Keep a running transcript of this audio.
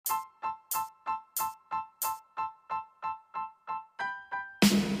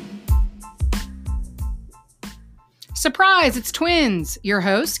Surprise, it's twins. Your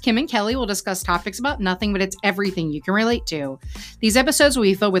hosts, Kim and Kelly, will discuss topics about nothing, but it's everything you can relate to. These episodes will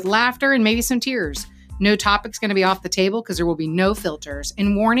be filled with laughter and maybe some tears. No topic's going to be off the table because there will be no filters.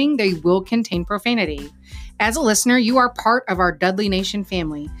 And warning, they will contain profanity. As a listener, you are part of our Dudley Nation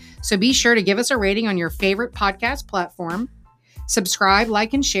family. So be sure to give us a rating on your favorite podcast platform. Subscribe,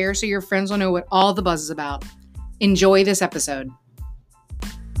 like, and share so your friends will know what all the buzz is about. Enjoy this episode.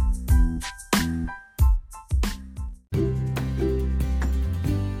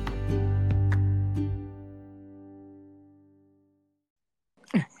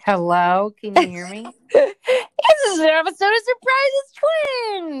 Hello, can you hear me? This is an episode of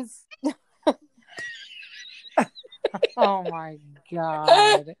Surprises Twins. Oh my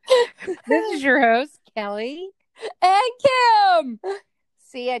God. This is your host, Kelly. And Kim.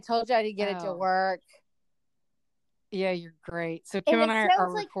 See, I told you I didn't get it to work. Yeah, you're great. So Kim and I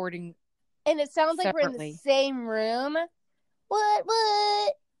are recording. And it sounds like separately. We're in the same room.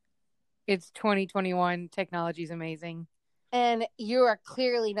 What? It's 2021. Technology is amazing. And you are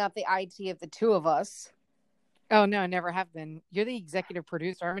clearly not the IT of the two of us. Oh, no, I never have been. You're the executive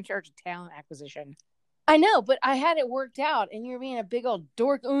producer. I'm in charge of talent acquisition. I know, but I had it worked out, and you're being a big old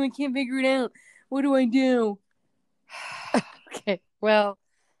dork. Oh, I can't figure it out. What do I do? Okay, well,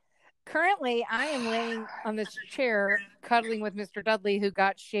 currently I am laying on this chair cuddling with Mr. Dudley, who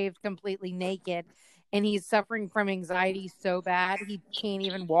got shaved completely naked, and he's suffering from anxiety so bad he can't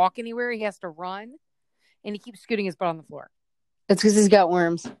even walk anywhere. He has to run, and he keeps scooting his butt on the floor. It's because he's got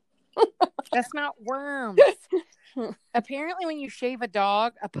worms. That's not worms. Apparently, when you shave a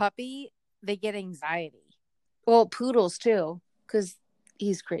dog, a puppy, they get anxiety. Well, poodles too, because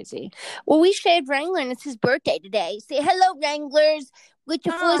he's crazy. Well, we shaved Wrangler, and it's his birthday today. Say hello, Wranglers. With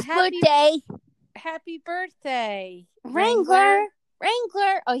your first birthday. Happy birthday, Wrangler.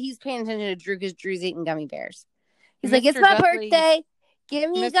 Oh, he's paying attention to Drew because Drew's eating gummy bears. He's Mr. like, it's my Dudley's birthday. Give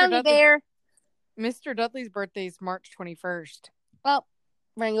me a gummy bear. Mr. Dudley's birthday is March 21st. Well,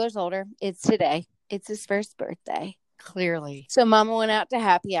 Wrangler's older. It's today. It's his first birthday. Clearly. So Mama went out to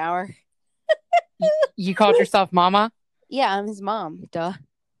happy hour. You called yourself Mama? Yeah, I'm his mom. Duh.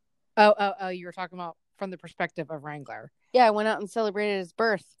 Oh, you were talking about from the perspective of Wrangler. Yeah, I went out and celebrated his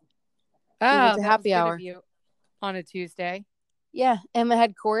birth. Oh, to happy hour on a Tuesday. Yeah, Emma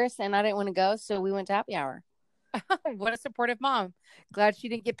had chorus and I didn't want to go, so we went to happy hour. What a supportive mom. Glad she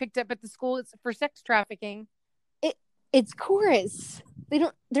didn't get picked up at the school for sex trafficking. It's chorus.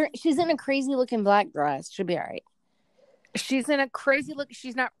 She's in a crazy looking black dress. She'll be all right. She's in a crazy look.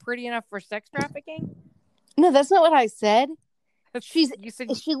 She's not pretty enough for sex trafficking? No, that's not what I said. She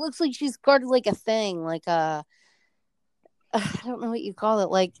looks like she's guarded like a thing, like a I don't know what you call it,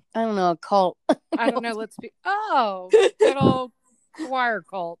 like I don't know, a cult. I don't know. Good old choir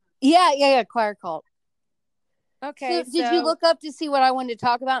cult. Yeah, choir cult. Okay. So did you look up to see what I wanted to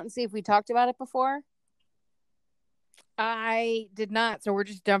talk about and see if we talked about it before? I did not. So we're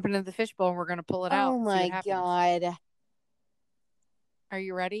just dumping into the fishbowl and we're going to pull it out. Oh my God. Are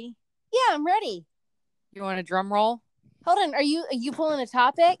you ready? Yeah, I'm ready. You want a drum roll? Hold on. Are you pulling a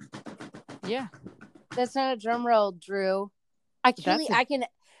topic? Yeah. That's not a drum roll, Drew. I can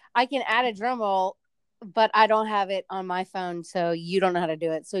add a drum roll, but I don't have it on my phone, so you don't know how to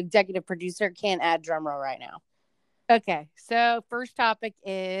do it. So executive producer can't add drum roll right now. Okay. So first topic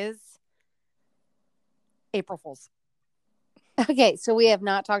is April Fools. Okay, so we have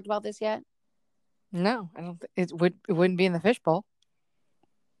not talked about this yet? No, I don't it wouldn't be in the fishbowl.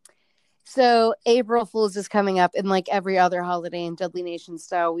 So April Fools is coming up, and like every other holiday in Dudley Nation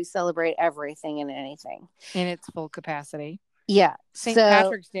style, we celebrate everything and anything. In its full capacity. Yeah. St.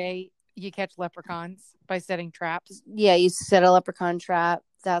 Patrick's Day, you catch leprechauns by setting traps. Yeah, you set a leprechaun trap.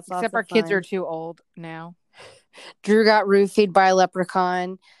 That's except our kids are too old now. Drew got roofied by a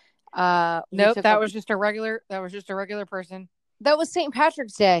leprechaun. Nope, that was just a regular person. That was St.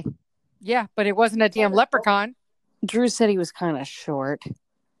 Patrick's Day. Yeah, but it wasn't a damn leprechaun. Drew said he was kind of short.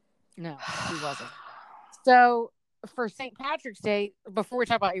 No, he wasn't. So for St. Patrick's Day, before we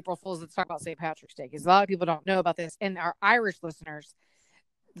talk about April Fools, let's talk about St. Patrick's Day because a lot of people don't know about this. And our Irish listeners,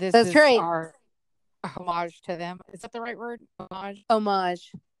 That's is right. Our homage to them. Is that the right word?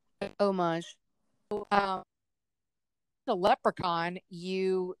 Homage. The leprechaun,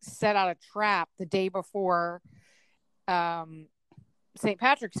 you set out a trap the day before St.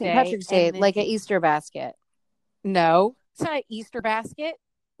 Patrick's Day, like an Easter basket. No, it's not an Easter basket.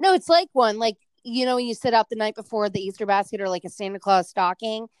 No, it's like one. Like, you know, when you set out the night before the Easter basket or like a Santa Claus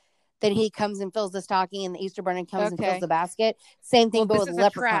stocking, then he comes and fills the stocking and the Easter bunny comes and fills the basket. Same thing, but with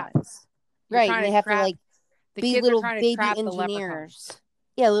leprechauns. Right. And they have to like be little baby engineers.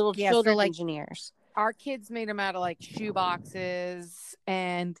 Yeah, little children engineers. our kids made them out of like shoe boxes,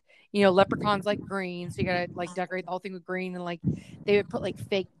 and leprechauns like green, so you gotta like decorate the whole thing with green, and like they would put like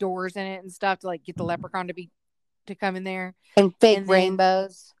fake doors in it and stuff to like get the leprechaun to come in there, and fake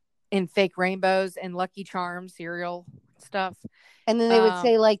rainbows and Lucky Charms cereal stuff. And then they would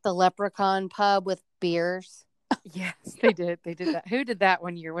say like the Leprechaun pub with beers. Yes, they did that. Who did that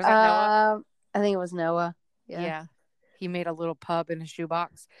one year? Was that Noah? I think it was Noah. Yeah. He made a little pub in a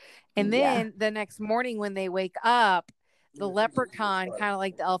shoebox. And then the next morning when they wake up, the leprechaun, kind of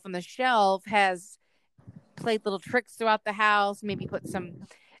like the elf on the shelf, has played little tricks throughout the house, maybe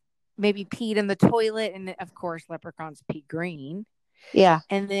peed in the toilet. And of course, leprechauns pee green. Yeah.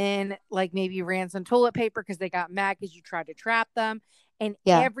 And then like maybe ran some toilet paper because they got mad because you tried to trap them. And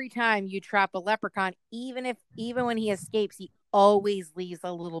every time you trap a leprechaun, even when he escapes, he always leaves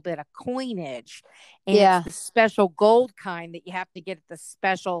a little bit of coinage. And it's the special gold kind that you have to get at the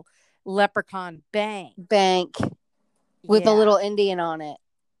special leprechaun bank with a little Indian on it.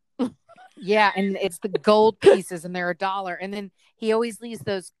 Yeah, and it's the gold pieces, and they're $1. And then he always leaves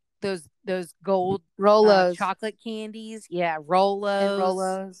those gold Rolos, chocolate candies. Yeah,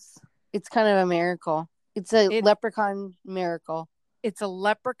 Rolos. It's kind of a miracle. It's a leprechaun miracle. It's a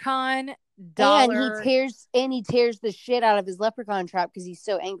leprechaun dollar. And he tears the shit out of his leprechaun trap because he's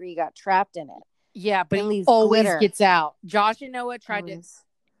so angry he got trapped in it. Yeah, but he always gets out. Josh and Noah tried to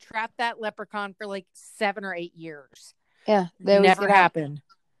trap that leprechaun for like 7 or 8 years. Yeah, they never happened.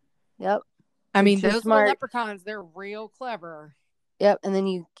 Yep. I mean, those leprechauns, they're real clever. Yep,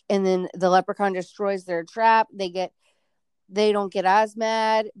 and then the leprechaun destroys their trap. They don't get as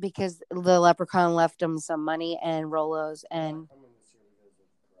mad because the leprechaun left them some money and Rolos and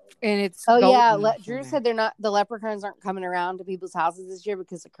it's Drew said the leprechauns aren't coming around to people's houses this year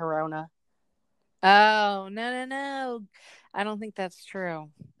because of Corona. Oh, no. I don't think that's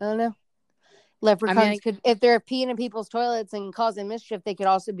true. Oh no. Leprechauns could, if they're peeing in people's toilets and causing mischief, they could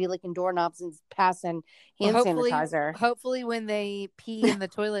also be licking doorknobs and passing hand sanitizer. Hopefully when they pee in the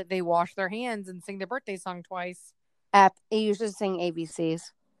toilet, they wash their hands and sing their birthday song twice. You usually sing ABCs.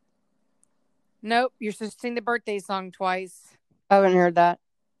 Nope, you're supposed to sing the birthday song twice. I haven't heard that.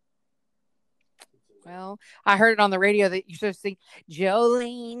 Well, I heard it on the radio that you're supposed to sing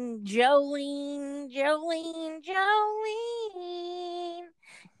Jolene, Jolene, Jolene, Jolene.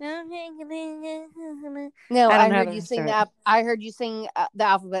 No, I heard you sing that. I heard you sing the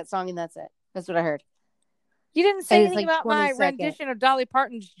alphabet song, and that's it. That's what I heard. You didn't say anything about my rendition of Dolly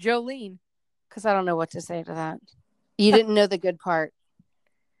Parton's Jolene. Because I don't know what to say to that. You didn't know the good part.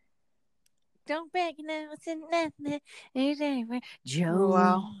 Don't break nothing. Jolene.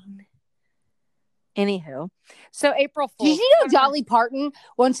 Wow. Anywho, so April 4th. Did you know Dolly Parton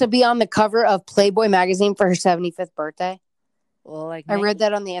wants to be on the cover of Playboy magazine for her 75th birthday? Well, I read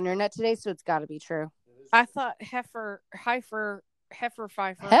that on the internet today, so it's got to be true. I thought Pfeiffer.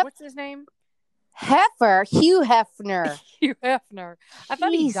 What's his name? Hugh Hefner. Hugh Hefner. I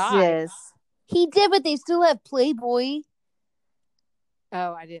thought he died. He did, but they still have Playboy.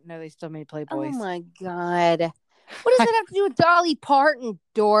 Oh, I didn't know they still made Playboys. Oh my God. What does that have to do with Dolly Parton,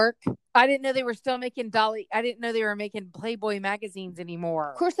 dork? I didn't know they were still making Dolly. I didn't know they were making Playboy magazines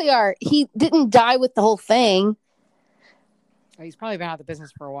anymore. Of course they are. He didn't die with the whole thing. He's probably been out of the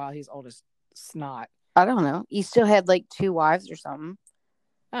business for a while. He's old as snot. I don't know. He still had like 2 wives or something.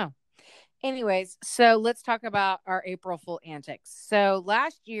 Oh. Anyways, so let's talk about our April Fool antics. So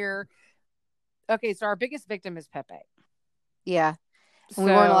last year, so our biggest victim is Pepe. Yeah. So,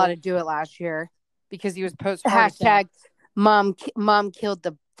 we weren't allowed to do it last year. Because he was post hashtag mom killed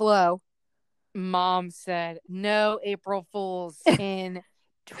the flow. Mom said no April Fools in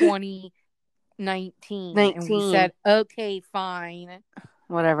 2019. And we said, okay, fine.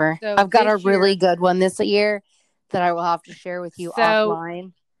 Whatever. So I've got a really good one this year that I will have to share with you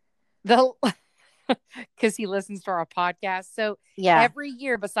offline. Because he listens to our podcast. So every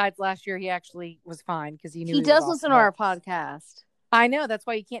year besides last year, he actually was fine because he knew he does listen to our podcast. I know. That's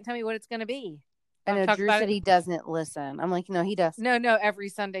why you can't tell me what it's going to be. I know Drew said he doesn't listen. I'm like, no, he does. No. Every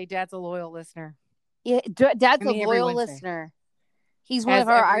Sunday, Dad's a loyal listener. Yeah, Dad's a loyal listener. He's one of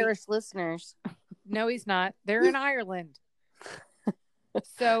our Irish listeners. No, he's not. They're in Ireland.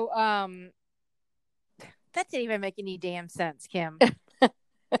 So, that didn't even make any damn sense, Kim.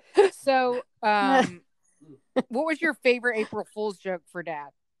 So, what was your favorite April Fool's joke for Dad?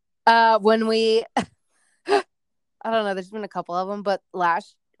 When we, I don't know. There's been a couple of them, but what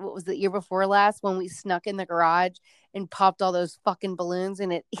was the year before last when we snuck in the garage and popped all those fucking balloons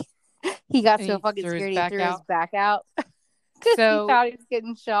and he got so fucking scared he threw his back out. So he thought he was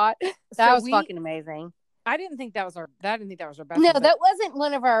getting shot. That was fucking amazing. I didn't think that was our best. No, one, that wasn't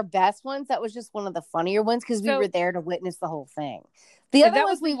one of our best ones. That was just one of the funnier ones because we were there to witness the whole thing. The other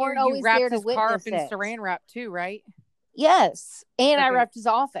ones we weren't always there to witness it. Saran wrap too, right? Yes, and I wrapped his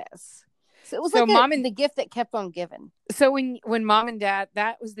office. So it was like the gift that kept on giving. So when mom and dad,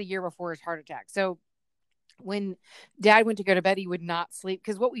 that was the year before his heart attack. So when dad went to go to bed, he would not sleep.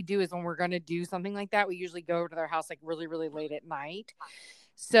 Because what we do is when we're going to do something like that, we usually go over to their house like really, really late at night.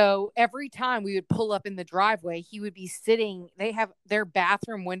 So every time we would pull up in the driveway, he would be sitting. They have their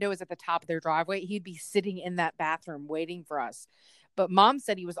bathroom window is at the top of their driveway. He'd be sitting in that bathroom waiting for us. But mom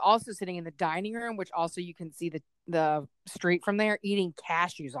said he was also sitting in the dining room, which also you can see the street from there, eating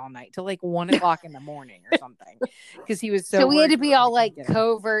cashews all night till like 1 o'clock in the morning or something. Because he was so we had to be all like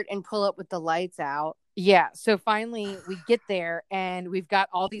covert and pull up with the lights out. Yeah. So finally we get there and we've got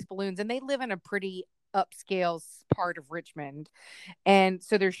all these balloons, and they live in a pretty upscale part of Richmond, and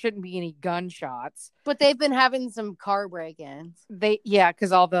so there shouldn't be any gunshots, but they've been having some car break-ins.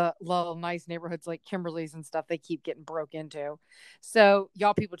 Because all the little nice neighborhoods like Kimberly's and stuff, they keep getting broke into. So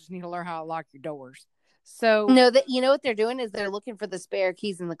y'all people just need to learn how to lock your doors. So no, that you know what they're doing is they're looking for the spare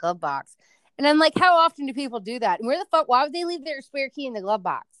keys in the glove box. And I'm like, how often do people do that? And where the fuck? Why would they leave their spare key in the glove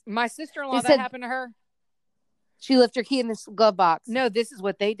box? My sister-in-law, that happened to her. She left her key in this glove box. No, this is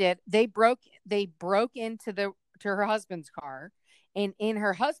what they did. They broke into to her husband's car, and in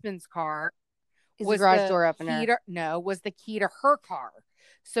her husband's car was the garage door opener. Was the key to her car.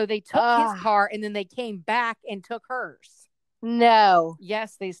 So they took his car, and then they came back and took hers. No.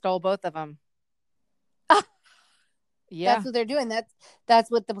 Yes, they stole both of them. Yeah, that's what they're doing.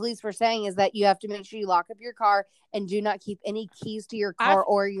 That's what the police were saying, is that you have to make sure you lock up your car and do not keep any keys to your car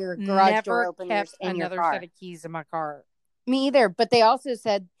or your garage door openers in your car. Another set of keys in my car. Me either. But they also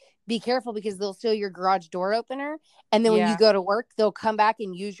said, be careful because they'll steal your garage door opener, and then when you go to work, they'll come back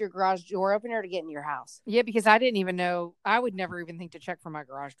and use your garage door opener to get in your house. Yeah, because I didn't even know. I would never even think to check for my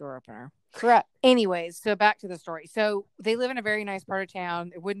garage door opener. Correct. Anyways, so back to the story. So they live in a very nice part of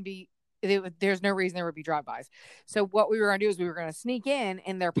town. It wouldn't be. There's no reason there would be drive-bys. So what we were going to do is we were going to sneak in,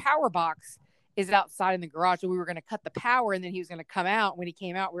 and their power box is outside in the garage. So we were going to cut the power, and then he was going to come out. When he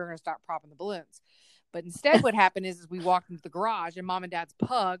came out, we were going to start popping the balloons. But instead, what happened is we walked into the garage, and mom and dad's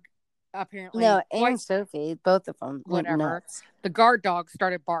pug, apparently. No, and Sophie, both of them. Whatever. The guard dog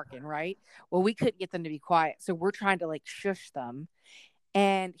started barking, right? Well, we couldn't get them to be quiet. So we're trying to like shush them.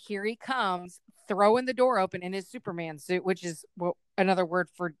 And here he comes, throwing the door open in his Superman suit, which is another word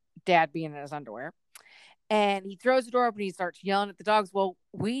for dad being in his underwear. And he throws the door open. He starts yelling at the dogs. Well,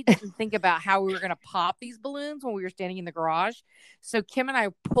 we didn't think about how we were going to pop these balloons when we were standing in the garage. So Kim and I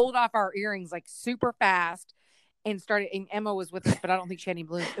pulled off our earrings like super fast and started. And Emma was with us, but I don't think she had any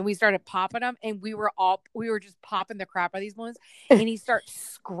balloons. And we started popping them. And we were just popping the crap out of these balloons. And he starts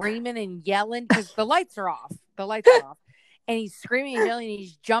screaming and yelling because the lights are off. And he's screaming and yelling, and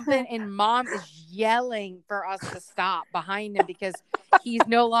he's jumping, and mom is yelling for us to stop behind him because he's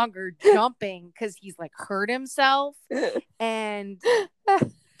no longer jumping because he's like hurt himself. And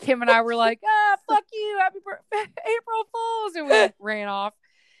Kim and I were like, fuck you, happy April Fools, and we like, ran off.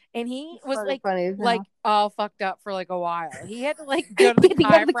 And he was like all fucked up for like a while. He had to like go to the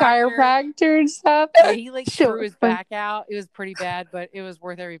chiropractor and stuff. Yeah, he like threw his back out. It was pretty bad, but it was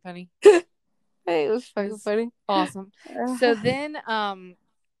worth every penny. It was fucking funny. Awesome. So then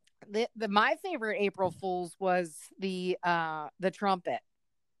my favorite April Fools was the trumpet.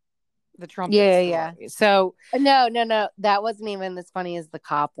 The trumpet story. Yeah. So no. That wasn't even as funny as the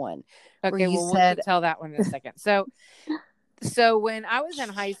cop one. Okay, we'll tell that one in a second. So when I was in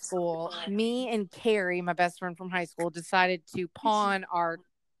high school, me and Carrie, my best friend from high school, decided to pawn our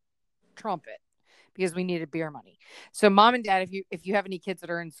trumpet because we needed beer money. So mom and dad, if you have any kids that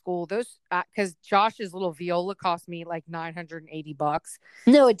are in school, those because Josh's little viola cost me like $980.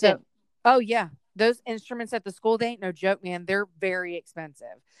 No, it didn't. Oh yeah, those instruments at the school, they ain't no joke, man. They're very expensive.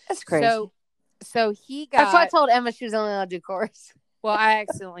 That's crazy. So he got. That's why I told Emma she was only allowed to do chorus. Well, I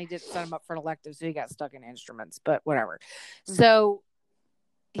accidentally did set him up for an elective, so he got stuck in instruments. But whatever. So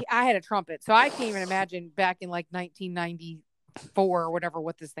I had a trumpet, so I can't even imagine back in like 1994 or whatever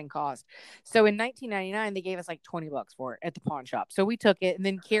what this thing cost. So in 1999 they gave us like $20 for it at the pawn shop. So we took it, and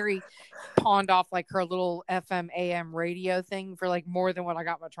then Carrie pawned off like her little FM AM radio thing for like more than what I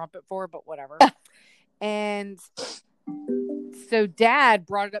got my trumpet for, but whatever. And so dad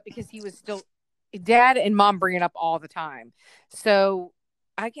brought it up because he was still dad and mom bring it up all the time. So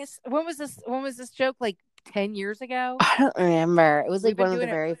I guess when was this joke, like 10 years ago? I don't remember. It was like one of the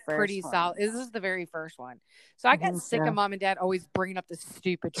very first. Pretty solid. This is the very first one. So I got sick of mom and dad always bringing up this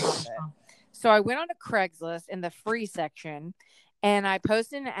stupid trumpet. So I went on to Craigslist in the free section, And I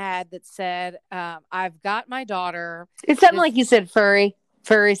posted an ad that said, I've got my daughter. It's something like you said, furry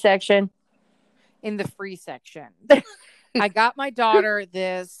section. In the free section. I got my daughter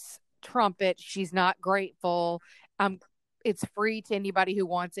this trumpet. She's not grateful. It's free to anybody who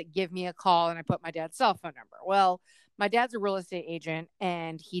wants it. Give me a call. And I put my dad's cell phone number. Well, my dad's a real estate agent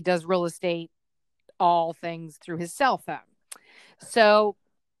and he does real estate, all things through his cell phone. So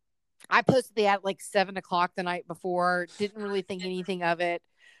I posted the ad at like 7:00 the night before, didn't really think anything of it.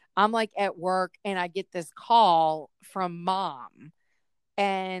 I'm like at work and I get this call from mom.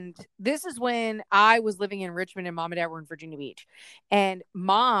 And this is when I was living in Richmond and mom and dad were in Virginia Beach. And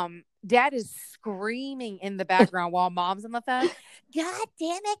dad is screaming in the background while mom's on the phone. God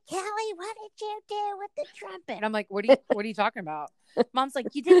damn it, Kelly, what did you do with the trumpet? And I'm like, what are you talking about? Mom's like,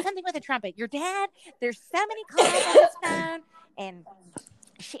 you did something with the trumpet. Your dad, there's so many calls on his phone and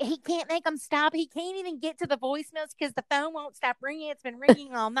he can't make them stop. He can't even get to the voicemails because the phone won't stop ringing. It's been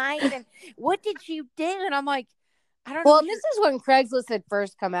ringing all night. And what did you do? And I'm like, I don't know. Well, this is when Craigslist had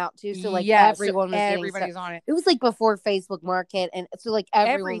first come out too. So like everybody's on it. It was like before Facebook Market. And so like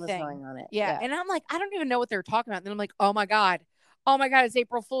everyone was going on it. Yeah. And I'm like, I don't even know what they were talking about. And then I'm like, oh my God, it's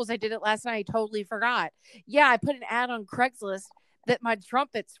April Fool's. I did it last night. I totally forgot. Yeah. I put an ad on Craigslist that my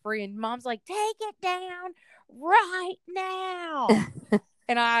trumpet's free. And mom's like, take it down right now.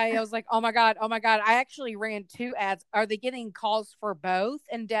 And I was like, oh my God. I actually ran 2 ads. Are they getting calls for both?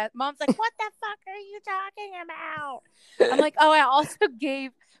 And mom's like, what the fuck are you talking about? I'm like, oh, I also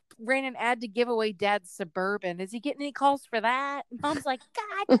ran an ad to give away dad's Suburban. Is he getting any calls for that? And mom's like,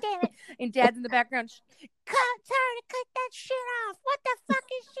 God damn it. And dad's in the background, tell her to cut that shit off. What the fuck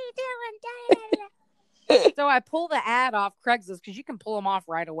is she doing? So I pull the ad off Craigslist because you can pull them off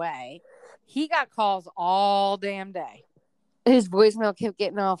right away. He got calls all damn day. His voicemail kept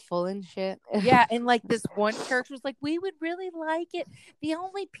getting all full and shit. Yeah, and like this one church was like, we would really like it. The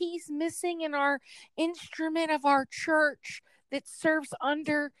only piece missing in our instrument of our church that serves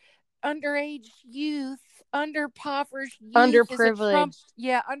underage youth, underprivileged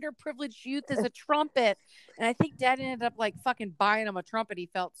youth, underprivileged youth is a trumpet. And I think dad ended up like fucking buying him a trumpet.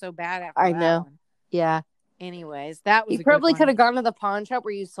 He felt so bad after I know. One. Yeah. Anyways, that was. You probably could have gone to the pawn shop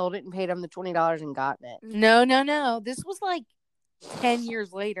where you sold it and paid him the $20 and gotten it. No. This was like 10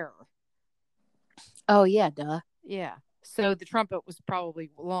 years later. Oh yeah, duh. Yeah. So the trumpet was probably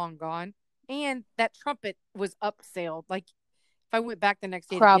long gone, and that trumpet was upsold. Like if I went back the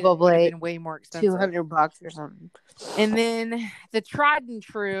next day, probably it would have been way more expensive, $200 or something. And then the tried and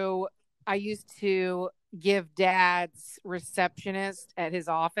true, I used to give dad's receptionist at his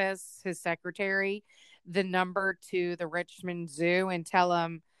office, his secretary, the number to the Richmond Zoo and tell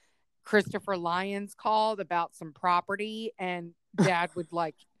him Christopher Lyons called about some property, and dad would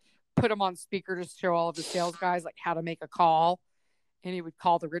like put him on speaker to show all of the sales guys like how to make a call. And he would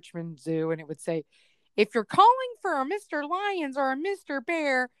call the Richmond Zoo and it would say, if you're calling for a Mr. Lyons or a Mr.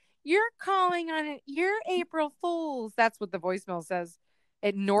 Bear, you're calling on your April Fools. That's what the voicemail says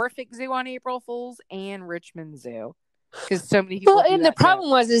at Norfolk Zoo on April Fools and Richmond Zoo. Because so many people. Well, and the problem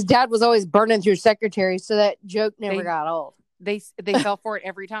was his dad was always burning through secretaries, so that joke never got old. They fell for it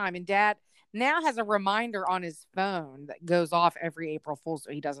every time, and dad now has a reminder on his phone that goes off every April Fool,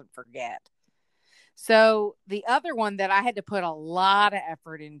 so he doesn't forget. So the other one that I had to put a lot of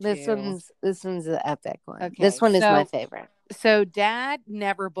effort into. This one's the epic one. Okay, this one is my favorite. So dad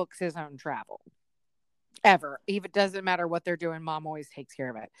never books his own travel. Ever. Even it doesn't matter what they're doing, mom always takes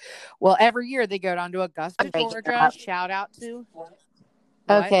care of it. Well, every year they go down to Augusta, Georgia. Shout out to what?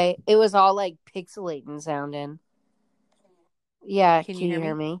 Okay. It was all like pixelating sounding. Yeah, can you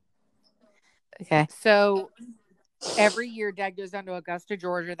hear me? Okay. So every year dad goes down to Augusta,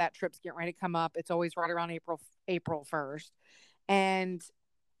 Georgia. That trip's getting ready to come up. It's always right around April 1st. And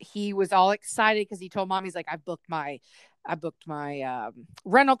he was all excited because he told mom, he's like, I booked my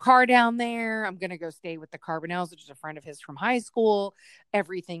rental car down there. I'm going to go stay with the Carbonells, which is a friend of his from high school.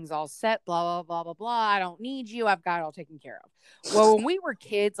 Everything's all set, blah, blah, blah, blah, blah. I don't need you. I've got it all taken care of. Well, when we were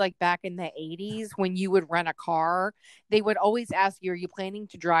kids, like back in the 80s, when you would rent a car, they would always ask you, are you planning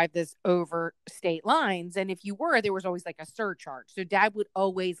to drive this over state lines? And if you were, there was always like a surcharge. So dad would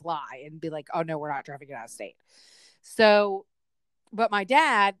always lie and be like, oh no, we're not driving it out of state. So, but my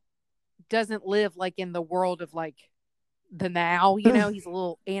dad doesn't live like in the world of like the now, you know, he's a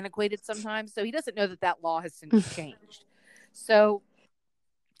little antiquated sometimes. So he doesn't know that law has since changed. So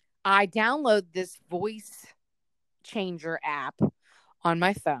I download this voice changer app on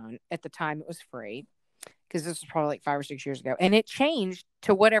my phone. At the time it was free because this was probably like 5 or 6 years ago. And it changed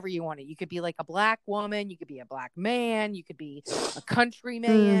to whatever you wanted. You could be like a black woman. You could be a black man. You could be a country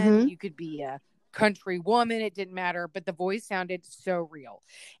man. You could be a country woman. It didn't matter, but the voice sounded so real.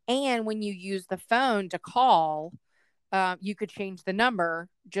 And when you use the phone to call, you could change the number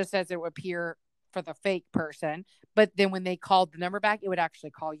just as it would appear for the fake person. But then when they called the number back, it would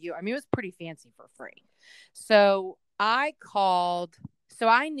actually call you. I mean, it was pretty fancy for free. So I called. So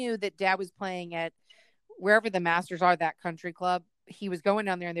I knew that Dad was playing at wherever the Masters are, that country club. He was going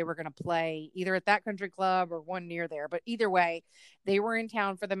down there and they were going to play either at that country club or one near there. But either way, they were in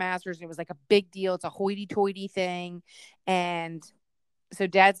town for the Masters. And it was like a big deal. It's a hoity-toity thing. And so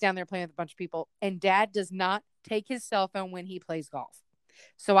Dad's down there playing with a bunch of people. And Dad does not take his cell phone when he plays golf.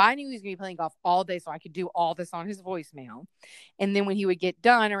 So I knew he was going to be playing golf all day so I could do all this on his voicemail. And then when he would get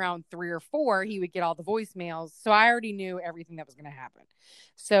done around 3 or 4, he would get all the voicemails. So I already knew everything that was going to happen.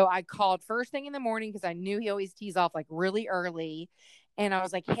 So I called first thing in the morning because I knew he always tees off like really early. And I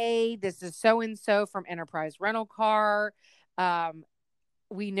was like, hey, this is so-and-so from Enterprise Rental Car.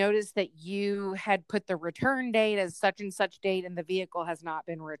 We noticed that you had put the return date as such and such date and the vehicle has not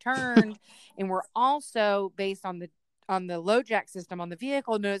been returned. And we're also, based on the LoJack system on the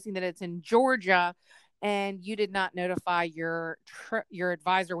vehicle, noticing that it's in Georgia, and you did not notify your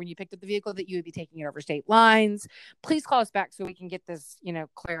advisor when you picked up the vehicle that you would be taking it over state lines. Please call us back so we can get this,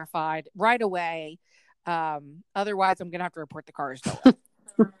 clarified right away. Otherwise, I'm going to have to report the car stolen.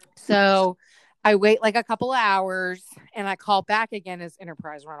 So I wait like a couple of hours and I call back again as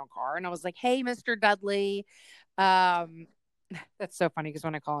Enterprise Rental Car. And I was like, hey, Mr. Dudley. That's so funny because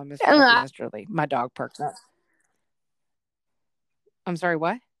when I call him Mr. Dudley, my dog perks up. I'm sorry,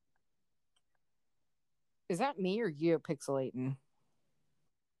 what? Is that me or you pixelating?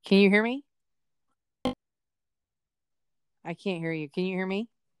 Can you hear me? I can't hear you. Can you hear me?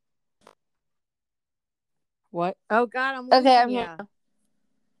 What? Oh, God, I'm losing I'm you. here.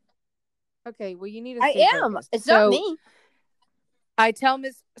 Okay, well, you need to stay focused. It's not me. I tell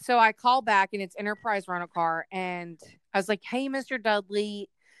Miss, so I call back and it's Enterprise Rental Car. And I was like, hey, Mr. Dudley,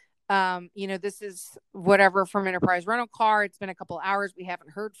 this is whatever from Enterprise Rental Car. It's been a couple hours. We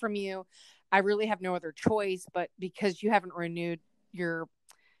haven't heard from you. I really have no other choice, but because you haven't renewed your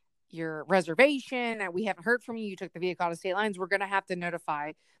reservation and we haven't heard from you, you took the vehicle out of state lines, we're going to have to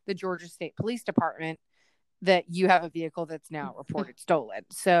notify the Georgia State Police Department that you have a vehicle that's now reported stolen.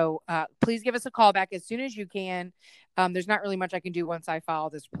 So please give us a call back as soon as you can. There's not really much I can do once I file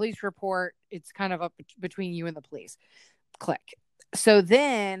this police report. It's kind of up between you and the police. Click. So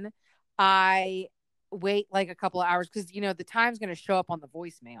then I wait like a couple of hours because, the time's going to show up on the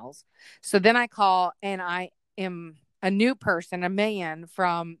voicemails. So then I call and I am a new person, a man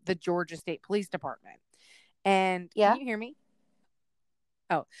from the Georgia State Police Department. And Can you hear me?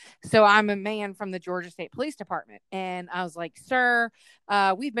 Oh, so I'm a man from the Georgia State Police Department. And I was like, sir,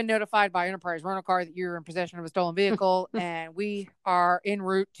 we've been notified by Enterprise Rental Car that you're in possession of a stolen vehicle and we are en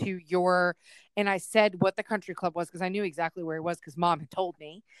route to and I said what the country club was because I knew exactly where it was because Mom had told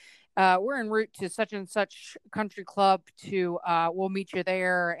me. We're en route to such and such country club we'll meet you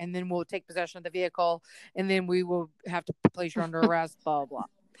there and then we'll take possession of the vehicle and then we will have to place you under arrest, blah, blah.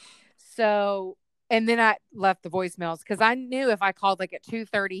 So, and then I left the voicemails because I knew if I called like at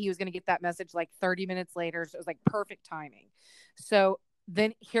 2:30, he was going to get that message like 30 minutes later. So it was like perfect timing. So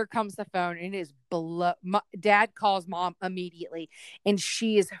then here comes the phone and it is Dad calls Mom immediately and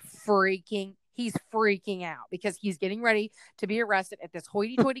he's freaking out because he's getting ready to be arrested at this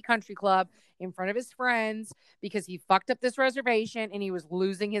hoity-toity country club in front of his friends because he fucked up this reservation and he was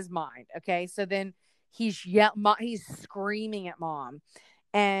losing his mind. Okay. So then he's screaming at Mom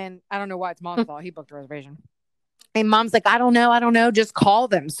and I don't know why it's Mom's fault. He booked a reservation and Mom's like, I don't know. Just call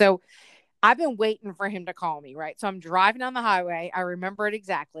them. So I've been waiting for him to call me. Right. So I'm driving down the highway. I remember it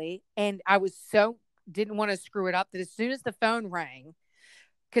exactly. And I was didn't want to screw it up that as soon as the phone rang,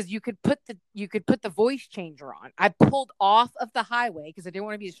 because you could put the voice changer on. I pulled off of the highway because I didn't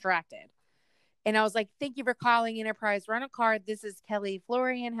want to be distracted. And I was like, thank you for calling Enterprise Rental Car. This is Kelly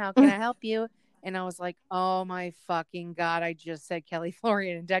Florian. How can I help you? And I was like, oh my fucking God, I just said Kelly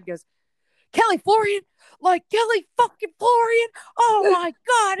Florian. And Dad goes, Kelly Florian? Like Kelly fucking Florian? Oh my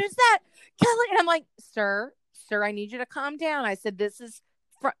God, is that Kelly? And I'm like, sir, I need you to calm down. I said, this is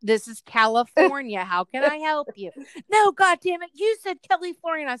California. How can I help you? No, God damn it. You said Kelly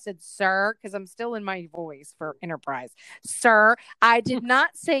Florian. I said, sir, because I'm still in my voice for Enterprise. Sir, I did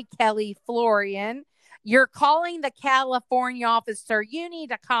not say Kelly Florian. You're calling the California office, sir. You need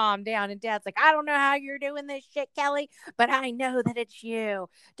to calm down. And Dad's like, I don't know how you're doing this shit, Kelly, but I know that it's you.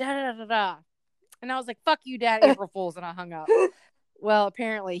 Da, da, da, da. And I was like, fuck you, Dad, April Fools. And I hung up. Well,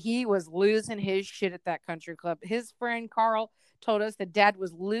 apparently he was losing his shit at that country club. His friend Carl told us that Dad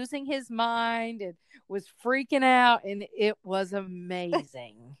was losing his mind and was freaking out, and it was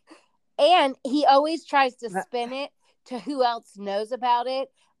amazing. And he always tries to spin it to who else knows about it.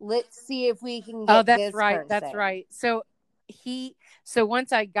 Let's see if we can get this person. That's right. So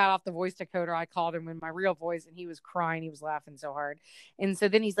once I got off the voice decoder, I called him in my real voice, and he was crying. He was laughing so hard. And so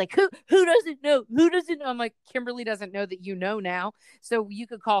then he's like, who doesn't know? Who doesn't know? I'm like, Kimberly doesn't know that you know now. So you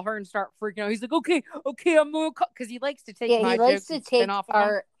could call her and start freaking out. He's like, okay, I'm going to call. Because he likes to take my jokes and spin off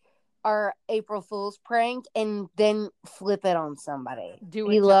of our April Fool's prank and then flip it on somebody.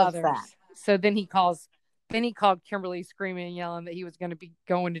 He loves that. So then he called Kimberly screaming and yelling that he was going to be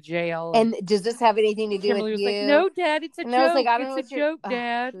going to jail. And does this have anything to do Kimberly with you? Like, no, Dad, it's a joke. I was like, I don't know it's a joke,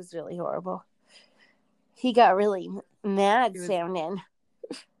 Dad. It was really horrible. He got really mad sounding.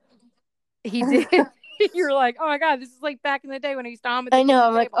 He did. You were like, oh my God, this is like back in the day when he stomped. I know.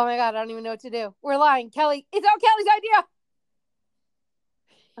 I'm like, oh my God, I don't even know what to do. We're lying. Kelly, it's all Kelly's idea.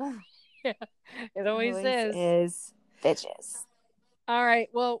 Yeah, it always is. Bitches. All right.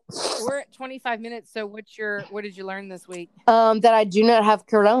 Well, we're at 25 minutes. So what did you learn this week? That I do not have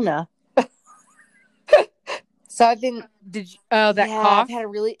corona. So I've been. Cough? I've had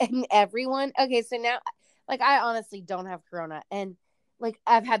everyone. Okay. So now, like, I honestly don't have corona, and like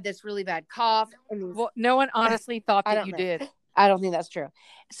I've had this really bad cough. Well, no one honestly thought that you did. I don't think that's true.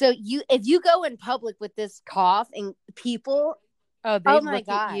 So if you go in public with this cough and people. Oh, they look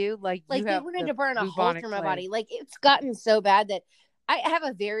at you like you they wanted to burn a hole through my body. Like, it's gotten so bad that I have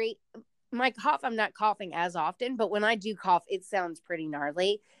my cough, I'm not coughing as often, but when I do cough, it sounds pretty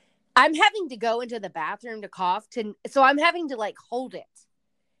gnarly. I'm having to go into the bathroom to cough, so I'm having to like hold it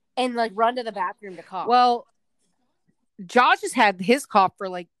and like run to the bathroom to cough. Well, Josh has had his cough for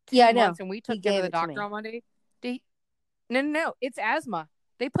like 2 months, and we took him to the doctor on Monday. No, it's asthma.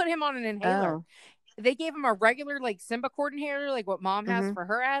 They put him on an inhaler. Oh. They gave him a regular like Symbicort inhaler, like what Mom has for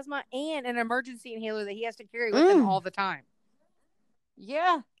her asthma, and an emergency inhaler that he has to carry with him all the time.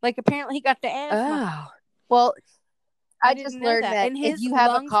 Yeah, like apparently he got the asthma. Oh, well, I just learned that if you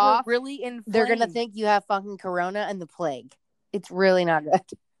have a cough, really inflamed. They're gonna think you have fucking corona and the plague. It's really not good.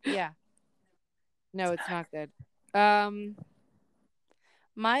 Yeah, no, it's not good.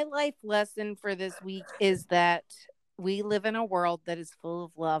 My life lesson for this week is that we live in a world that is full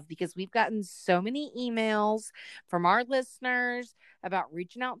of love, because we've gotten so many emails from our listeners about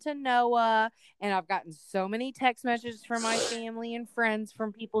reaching out to Noah. And I've gotten so many text messages from my family and friends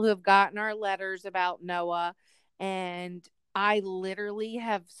from people who have gotten our letters about Noah. And I literally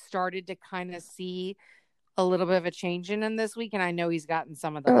have started to kind of see a little bit of a change in him this week. And I know he's gotten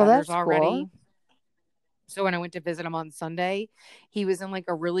some of the letters already. Cool. So when I went to visit him on Sunday, he was in like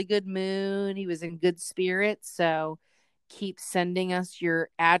a really good mood. He was in good spirits. So keep sending us your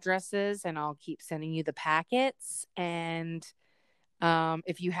addresses and I'll keep sending you the packets. And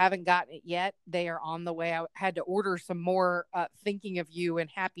if you haven't gotten it yet, they are on the way. I had to order some more thinking of you and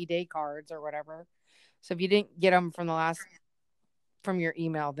happy day cards or whatever. So if you didn't get them from your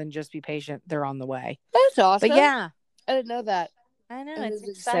email, then just be patient. They're on the way. That's awesome. But yeah, I didn't know that. I know, it's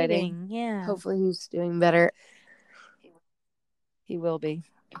exciting. Yeah. Hopefully he's doing better. He will be.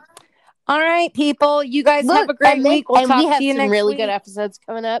 All right, people. You guys have a great week. We'll talk to you next week. We have some really good episodes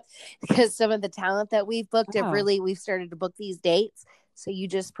coming up, because some of the talent that we've booked we've started to book these dates. So you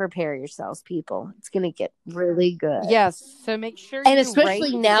just prepare yourselves, people. It's going to get really good. Yes. So make sure and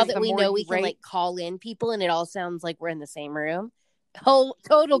especially now that we know we can like call in people and it all sounds like we're in the same room.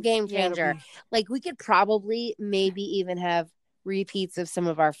 Total game changer. Like, we could probably maybe even have repeats of some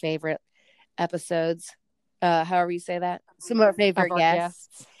of our favorite episodes. However you say that. Some of our favorite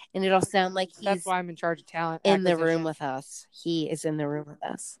guests. And it'll sound like that's why I'm in charge of talent in the room with us. He is in the room with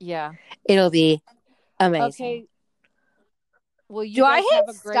us. Yeah. It'll be amazing. Okay. Well, do I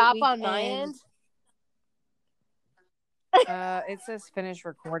hit stop on my end? It says finish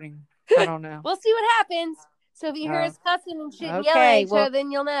recording. I don't know. We'll see what happens. So if you hear us cussing and shit and yelling,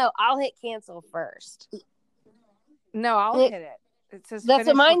 then you'll know. I'll hit cancel first. No, I'll hit it. It says that's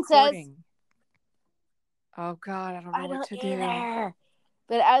what mine recording. Says. Oh God, I don't know what to do.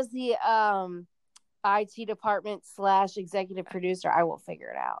 But as the IT department / executive producer, I will figure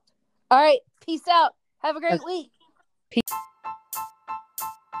it out. All right. Peace out. Have a great week. Peace.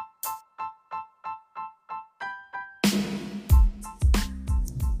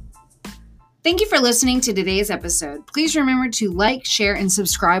 Thank you for listening to today's episode. Please remember to like, share, and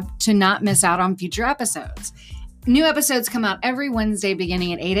subscribe to not miss out on future episodes. New episodes come out every Wednesday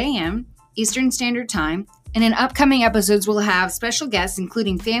beginning at 8 a.m. Eastern Standard Time. And in upcoming episodes, we'll have special guests,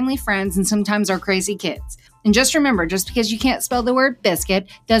 including family, friends, and sometimes our crazy kids. And just remember, just because you can't spell the word biscuit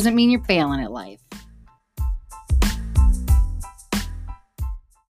doesn't mean you're failing at life.